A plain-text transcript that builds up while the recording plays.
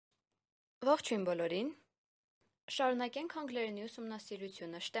Ողջույն բոլորին, շարունակենք անգլերենի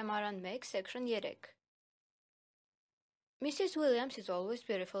ուսումնասիրությունը, Շտեմարան 1, section 3. Mrs. Williams is always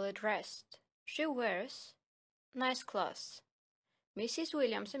beautifully dressed. She wears nice clothes. Mrs.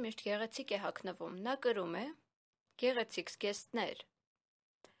 Williams-ը միշտ գեղեցիկ է հագնվում, նա կրում է գեղեցիկ զգեստներ։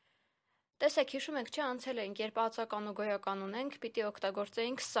 Տեսեք, հիշում եք, չէ, անցել ենք, երբ ածական ու գոյական ունենք, պիտի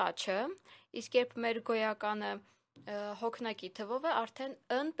օգտագործեինք such-ը, իսկ երբ մեր գոյականը հոգնակի թվով է, արդեն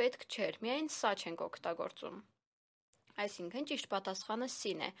ըն պետք չէր, միայն such ենք օգտագործում։ Այսինքն ճիշտ պատասխանը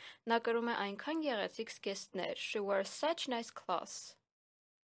C-ն է, նա կրում է այնքան գեղեցիկ զգեստներ, she wears such nice clothes.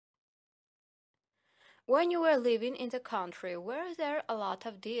 When you were living in the country, were there a lot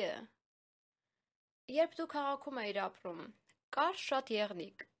of deer? Երբ դու քաղաքում էիր ապրում, կար շատ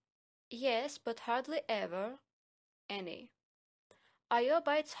եղնիկ։ Yes, but hardly ever any. Այո,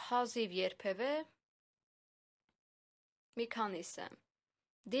 բայց հազիվ երբևէ մի քանիսը։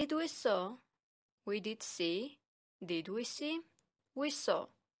 Did we saw? We did see. Did we see? We saw.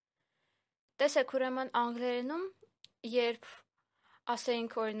 Տեսեք, ուրեմն անգլերենում, երբ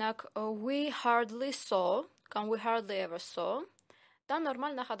ասենք օրինակ we hardly saw կամ we hardly ever saw, դա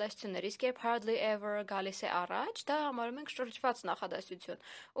նորմալ նախադասություններ, իսկ երբ hardly ever գալիս է առաջ, դա համարում ենք շրջված նախադասություն,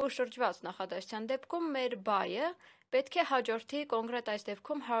 ու շրջված նախադասության դեպքում մեր բայը պետք է հաջորդի կոնկրետ այս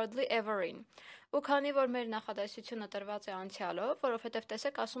դեպքում hardly ever-ին, ու քանի որ մեր նախադասությունը տրված է անցյալով, որովհետև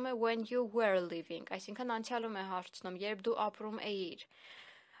տեսեք ասում է when you were living, այսինքն անցյալում է հարցնում, երբ դու ապրում էիր,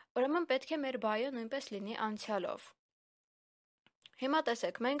 ուրեմն պետք է մեր բայը նույնպես լինի անցյալով։ Հիմա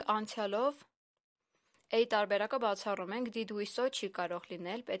տեսեք, մենք անցյալով A տարբերակը բացառում ենք, did we saw չի կարող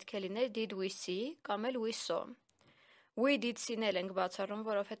լինել, պետք է լինել did we see կամ էլ we saw. We did see-ն էլ ենք բացառում,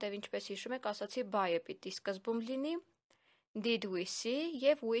 որովհետև ինչպես հիշում եք, ասացի բայը պիտի սկզբում լինի, did we see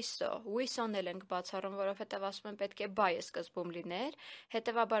և we saw. We saw-ն էլ ենք բացառում, որովհետև ասում եմ պետք է բայը սկզբում լիներ,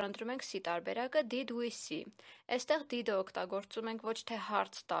 հետևաբար ընտրում ենք C տարբերակը did we see. Այստեղ did-ը օգտագործում ենք ոչ թե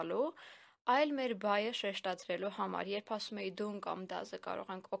հարց տալու, այլ մեր բայը շեշտադրելու համար, երբ ասում էի դուն կամ դազը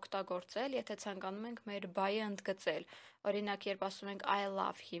կարող ենք օգտագործել, եթե ցանկանում ենք մեր բայը ընդգծել, օրինակ երբ ասում ենք I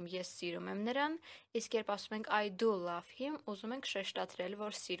love him, ես սիրում եմ նրան, իսկ երբ ասում ենք I do love him, ուզում ենք շեշտադրել,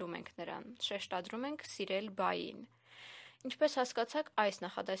 որ սիրում ենք նրան, շեշտադրում ենք սիրել բային։ Ինչպես հասկացաք, այս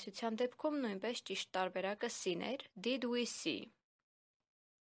նախադասության դեպքում նույնպես ճիշտ տարբերակը C-ն էր, did we see։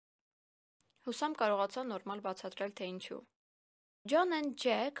 Հուսամ կարողացա նորմալ բացատրել, թե ինչու։ John and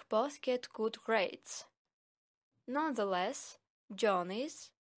Jack both get good grades. Nonetheless, John is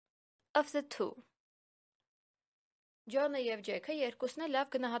of the two. John-ը և Jack-ը երկուսն էլ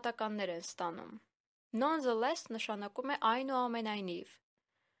լավ գնահատականներ են ստանում։ Nonetheless նշանակում է այնուամենայնիվ։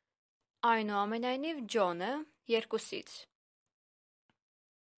 Այնուամենայնիվ John-ը երկուսից։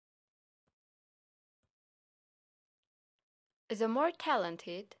 The more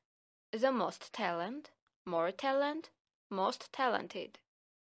talented, the most talent, more talent, most talented.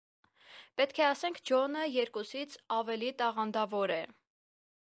 Պետք է ասենք John-ը երկուսից ավելի տաղանդավոր է։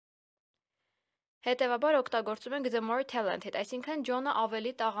 Հետևաբար օգտագործում ենք the more talented, այսինքն John-ը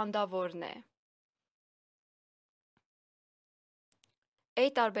ավելի տաղանդավորն է։ A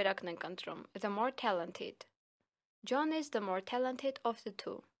տարբերակն ենք ընտրում, the more talented. John is the more talented of the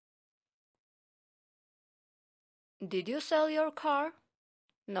two. Did you sell your car?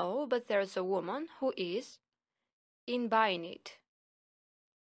 No, but there's a woman who is in buying it.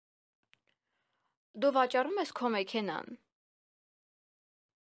 Դու վաճառում ես քո մեքենան։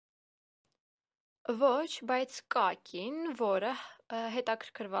 Ոչ, բայց կա կին, որը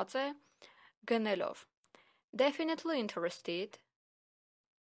հետաքրքրված է գնելով։ Definitely interested,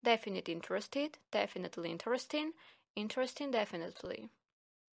 definite interested, definitely interesting, interesting definitely.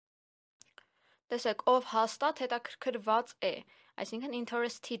 Տեսեք, ով հաստատ հետաքրքրված է, այսինքն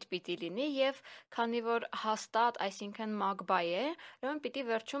interested պիտի լինի և քանի որ հաստատ, այսինքն մագբայ է, ուրեմն պիտի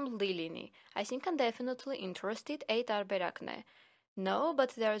վերջում li լինի, այսինքն definitely interested A տարբերակն է։ No,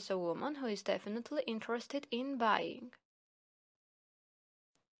 but there's a woman who is definitely interested in buying.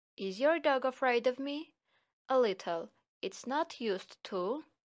 Is your dog afraid of me? A little. It's not used to.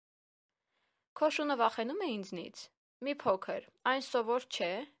 Քո շունը վախենում է ինձնից։ Մի փոքր, այն սովոր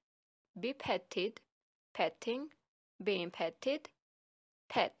չէ։ Be petted, petting, being petted,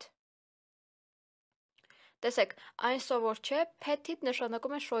 pet. Տեսեք, այն սովոր չէ, petted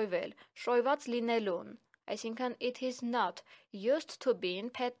նշանակում է շոյվել, շոյված լինելուն, այսինքն it is not used to being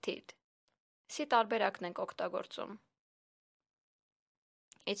petted. C տարբերակն ենք օգտագործում.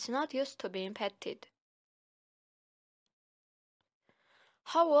 It's not used to being petted.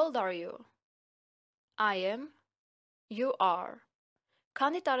 How old are you? I am. You are.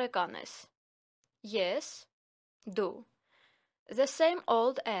 Քանի տարեկան ես? Ես, դու. The same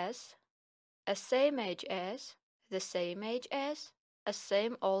old as, a same age as, the same age as, a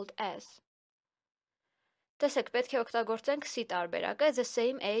same old as. Տեսեք, պետք է օգտագործենք C տարբերակը, the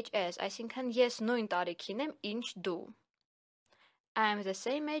same age as, այսինքն ես նույն տարիքին եմ, ինչ դու. I am the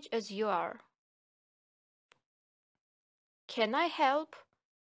same age as you are. Can I help?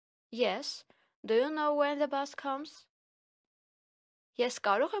 Yes. Do you know when the bus comes? Ես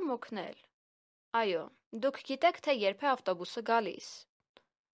կարող եմ օգնել. Այո, դուք գիտեք, թե երբ է ավտոբուսը գալիս.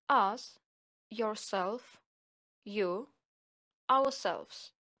 Us, yourself, you,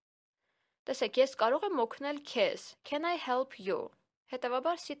 ourselves. Տեսեք, ես կարող եմ օգնել քեզ. Can I help you?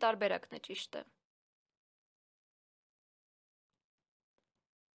 Հետևաբար C տարբերակն է ճիշտը.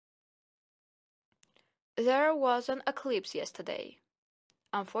 There was an eclipse yesterday.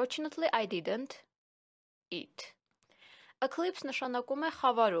 Unfortunately, I didn't eat. Eclipse նշանակում է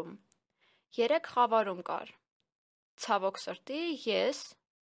խավարում. Երեք խավարում կար. Ցավոք սրտի, ես,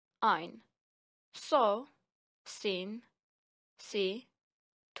 այն. So, seen, see,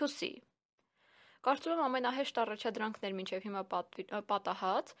 to see. Կարծում եմ ամենահեշտ առաջադրանքներ մինչև հիմա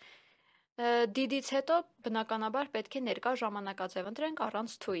պատահած. Did-ից հետո բնականաբար պետք է ներկա ժամանակաձև ընտրենք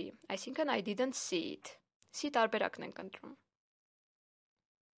առանց to-ի. Այսինքն I didn't see it. C տարբերակն ենք ընտրում.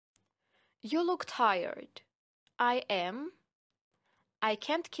 You look tired. I am. I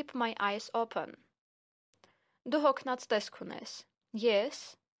can't keep my eyes open. Դու հոգնած տեսք ունես.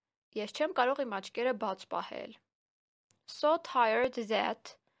 Ես չեմ կարող իմ աչքերը բաց պահել. So tired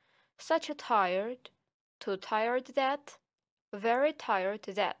that, such a tired, too tired that, very tired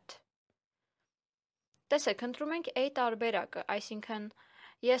that. Տեսեք, ընտրում ենք A տարբերակը, այսինքն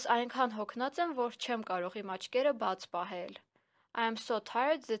ես այնքան հոգնած եմ, որ չեմ կարող իմ աչքերը բաց պահել. I am so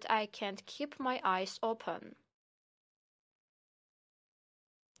tired that I can't keep my eyes open.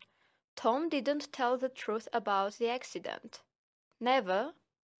 Tom didn't tell the truth about the accident. Never.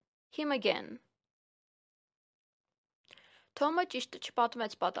 Him again. Թոմը ճիշտը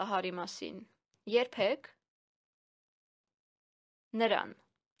չպատմեց պատահարի մասին. Երբեք. Նրան.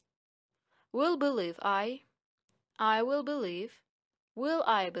 Will believe I will believe. Will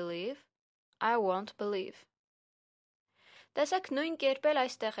I believe? I won't believe. Տեսեք, նույն կերպել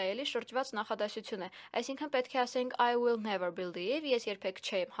այստեղ է էլի շրջված նախադասություն է, այսինքն պետք է ասենք I will never believe, ես երբեք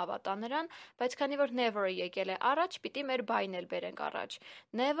չեմ հավատա նրան, բայց քանի որ never-ը եկել է առաջ, պիտի մեր բային էլ բերենք առաջ.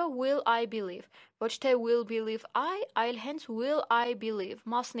 Never will I believe, ոչ թե will believe I, այլ հենց will I believe,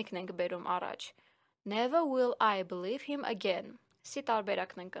 մասնիկն ենք բերում առաջ. Never will I believe him again. C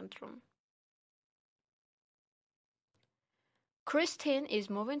տարբերակն ենք ընտրում. Christine is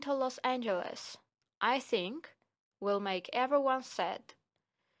moving to Los Angeles. I think will make everyone sad.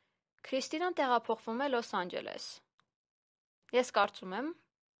 Քրիստինան տեղափոխվում է Լոս Անջելես. Ես կարծում եմ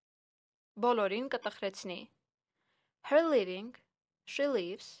բոլորին կտխրեցնի. Her leaving, she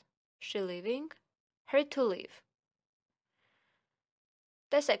leaves, she leaving, her to leave.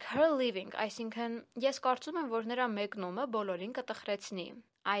 Տեսեք, her leaving, այսինքն ես կարծում եմ, որ նրա մեկնումը բոլորին կտխրեցնի.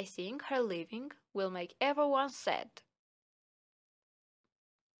 I think her leaving will make everyone sad.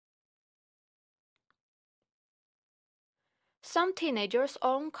 Some teenagers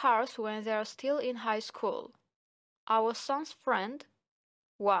own cars when they are still in high school. Our son's friend,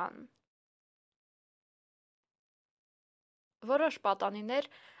 one. Որոշ պատանիներ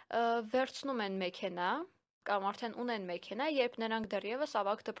վերցնում են մեքենա, կամ արդեն ունեն մեքենա, երբ նրանք դեռևս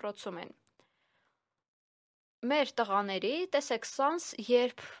ավագ դպրոցում են. Մեր տղաների, տեսեք, sons,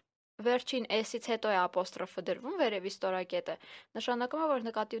 երբ վերջին s-ից հետո է ապոստրոֆը դրվում, վերևի ստորակետը, նշանակում է, որ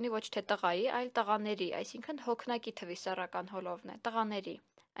նկատի ունի ոչ թե տղայի, այլ տղաների, այսինքն հոգնակի թվի սեռական հոլովն է, տղաների,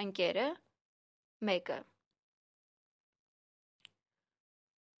 ընկերը, մեկը.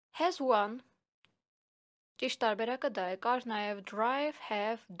 Has one. Ճիշտ տարբերակը դա է, կար նաև drive,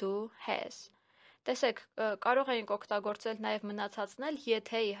 have, do, has. Տեսեք, կարող էինք օգտագործել նաև մնացածնել,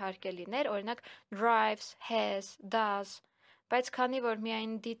 եթե իհարկե լիներ, օրինակ drives, has, does, բայց քանի որ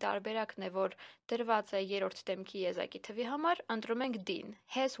միայն D տարբերակն է, որ դրված է երրորդ դեմքի եզակի թվի համար, ընտրում ենք D-ն,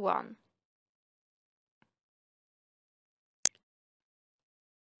 has one.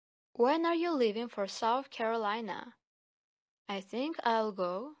 When are you leaving for South Carolina? I think I'll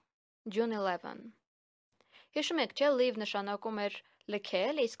go June 11. Հիշում եք, չէ, leave նշանակում էր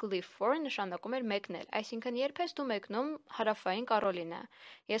լքել, իսկ leave for նշանակում էր մեկնել, այսինքն երբ ես դու մեկնում հարավային Կարոլինա,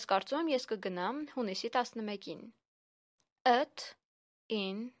 ես կարծում եմ ես կգնամ հունիսի 11-ին. At,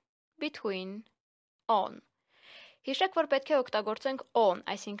 in, between, on. Հիշեք, որ պետք է օգտագործենք on,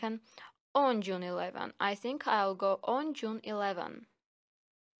 այսինքն on June 11. I think I'll go on June 11.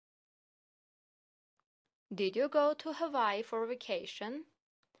 Did you go to Hawaii for vacation?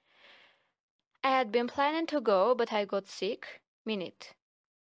 I had been planning to go, but I got sick. Minute.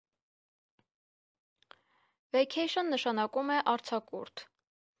 Vacation նշանակում է արձակուրդ։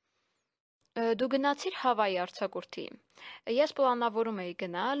 Դու գնացիր Հավայի արձակուրդի։ Ես պլանավորում էի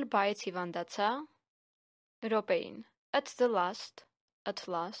գնալ, բայց հիվանդացա րոպեին։ At the last, at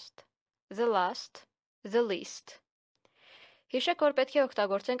last, the last, the least։ Հիշեք, որ պետք է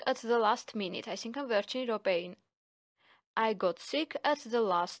օգտագործենք at the last minute, այսինքն վերջին րոպեին։ I got sick at the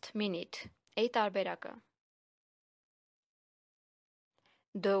last minute։ Էի տարբերակը։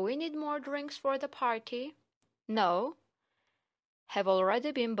 Do we need more drinks for the party? No. Have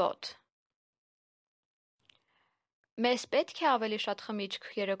already been bought. Մեզ պետք է ավելի շատ խմիչք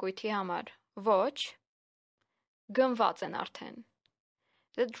երեկույթի համար։ Ոչ։ Գնված են արդեն։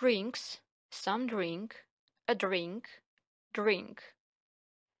 The drinks, some drink, a drink, drink։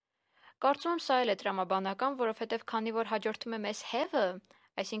 Կարծում եմ սա էլ է տրամաբանական, որովհետև քանի որ հաջորդում է մեզ have-ը,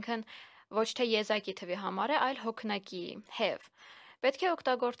 այսինքն ոչ թե եզակի թվի համար է, այլ հոգնակի have։ Պետք է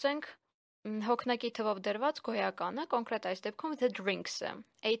օգտագործենք հոգնակի թվով դրված գոյականը, կոնկրետ այս դեպքում the drinks-ը,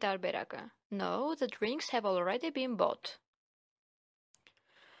 A տարբերակը։ No, the drinks have already been bought.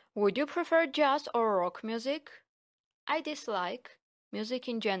 Would you prefer jazz or rock music? I dislike music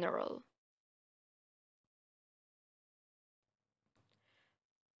in general.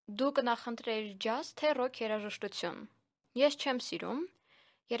 Դու կնախընտրեիր ջազ թե ռոք երաժշտություն։ Ես չեմ սիրում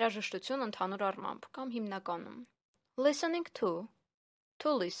երաժշտություն ընդհանուր առմամբ կամ հիմնականում։ Listening to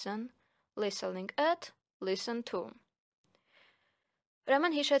listen, listening at, listen to։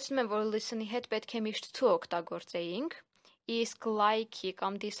 Ուրեմն հիշեցնում եմ, որ listen-ի հետ պետք է միշտ to օգտագործեինք, իսկ like-ի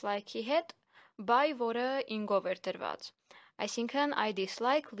կամ dislike-ի հետ by, որը ing-ով էր դրված։ Այսինքն I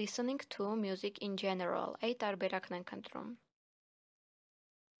dislike listening to music in general, այդ տարբերակն ենք ընտրում։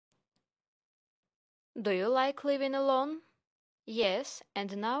 Do you like living alone? Yes,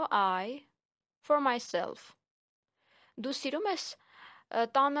 and now I, for myself։ Դու սիրում ես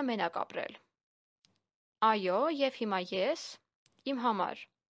տանը մենակ ապրել։ Այո, և հիմա ես, իմ համար։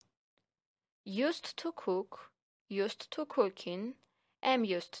 Used to cook, used to cooking, am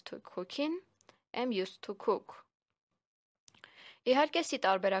used to cooking, am used to cook։ Իհարկե սի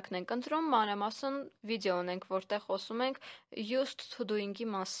տարբերակն ենք ընտրում, մանրամասն վիդեոն ենք, որտեղ խոսում ենք used to doing-ի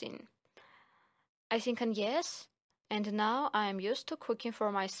մասին։ Այսինքն ես, and now I am used to cooking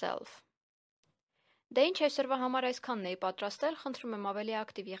for myself։ Դե ինչ այսօրվա համար այսքանն էի պատրաստել, խնդրում եմ ավելի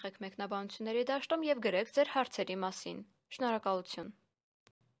ակտիվ եղեք մեկնաբանությունների դաշտում և գրեք ձեր հարցերի մասին։ Շնորհակալություն։